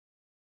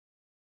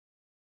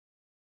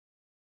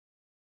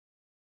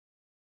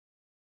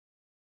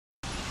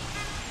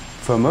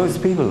For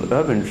most people,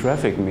 urban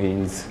traffic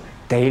means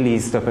daily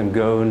stop and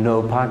go,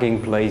 no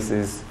parking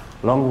places,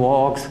 long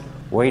walks,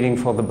 waiting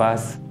for the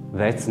bus.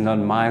 That's not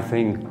my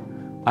thing.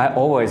 I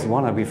always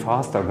want to be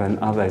faster than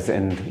others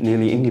and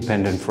nearly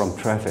independent from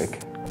traffic.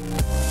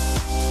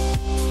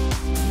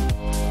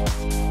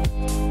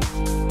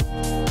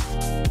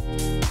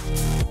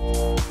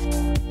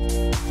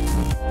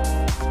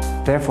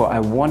 Therefore,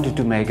 I wanted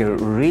to make a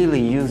really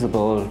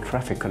usable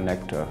traffic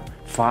connector,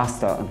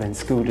 faster than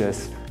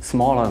scooters,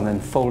 smaller than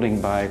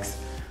folding bikes,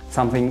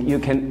 something you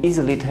can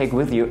easily take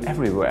with you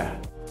everywhere.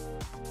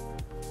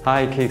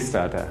 Hi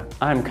Kickstarter,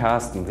 I'm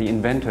Carsten, the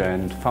inventor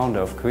and founder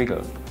of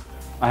Kwiggle.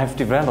 I have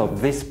developed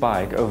this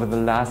bike over the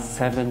last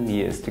 7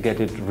 years to get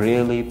it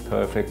really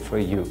perfect for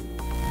you.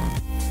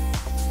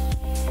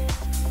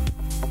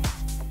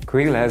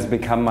 Kwiggle has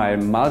become my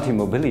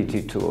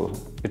multi-mobility tool.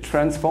 It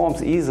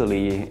transforms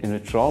easily in a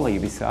trolley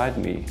beside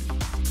me.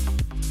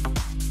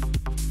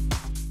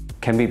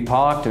 Can be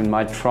parked in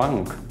my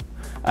trunk,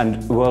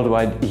 and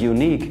worldwide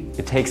unique,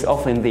 it takes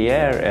off in the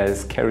air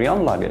as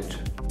carry-on luggage.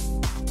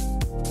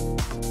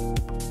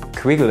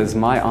 Kwiggle is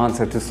my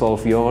answer to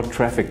solve your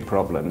traffic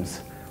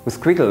problems.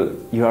 With Kwiggle,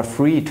 you are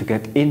free to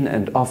get in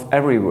and off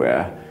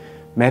everywhere.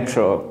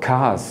 Metro,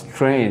 cars,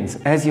 trains,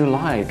 as you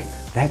like.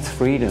 That's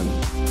freedom.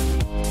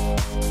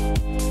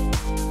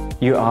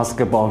 You ask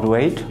about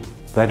weight?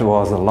 That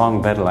was a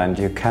long battle and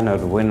you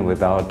cannot win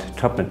without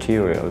top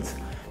materials.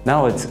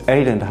 Now it's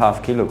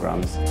 8.5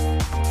 kilograms.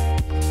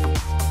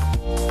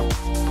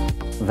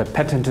 The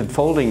patented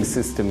folding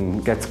system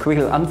gets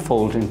Kwiggle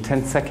unfold in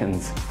 10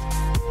 seconds.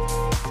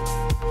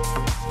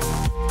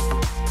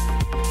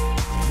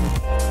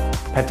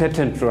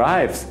 Patented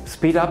drives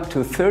speed up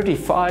to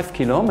 35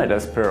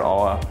 kilometers per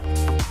hour.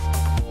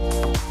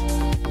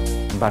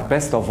 But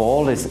best of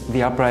all is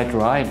the upright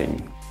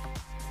riding.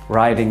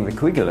 Riding the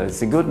Kwiggle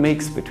is a good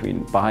mix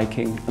between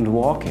biking and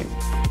walking.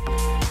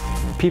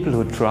 People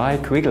who try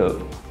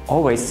Kwiggle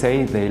always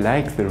say they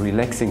like the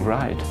relaxing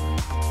ride.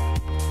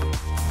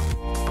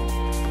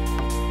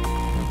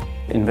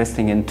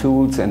 Investing in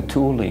tools and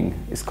tooling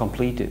is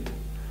completed.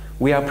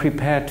 We are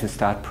prepared to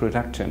start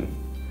production.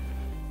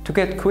 To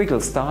get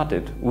Kwiggle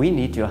started, we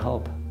need your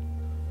help.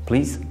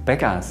 Please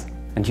back us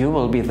and you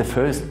will be the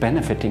first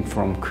benefiting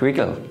from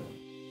Kwiggle.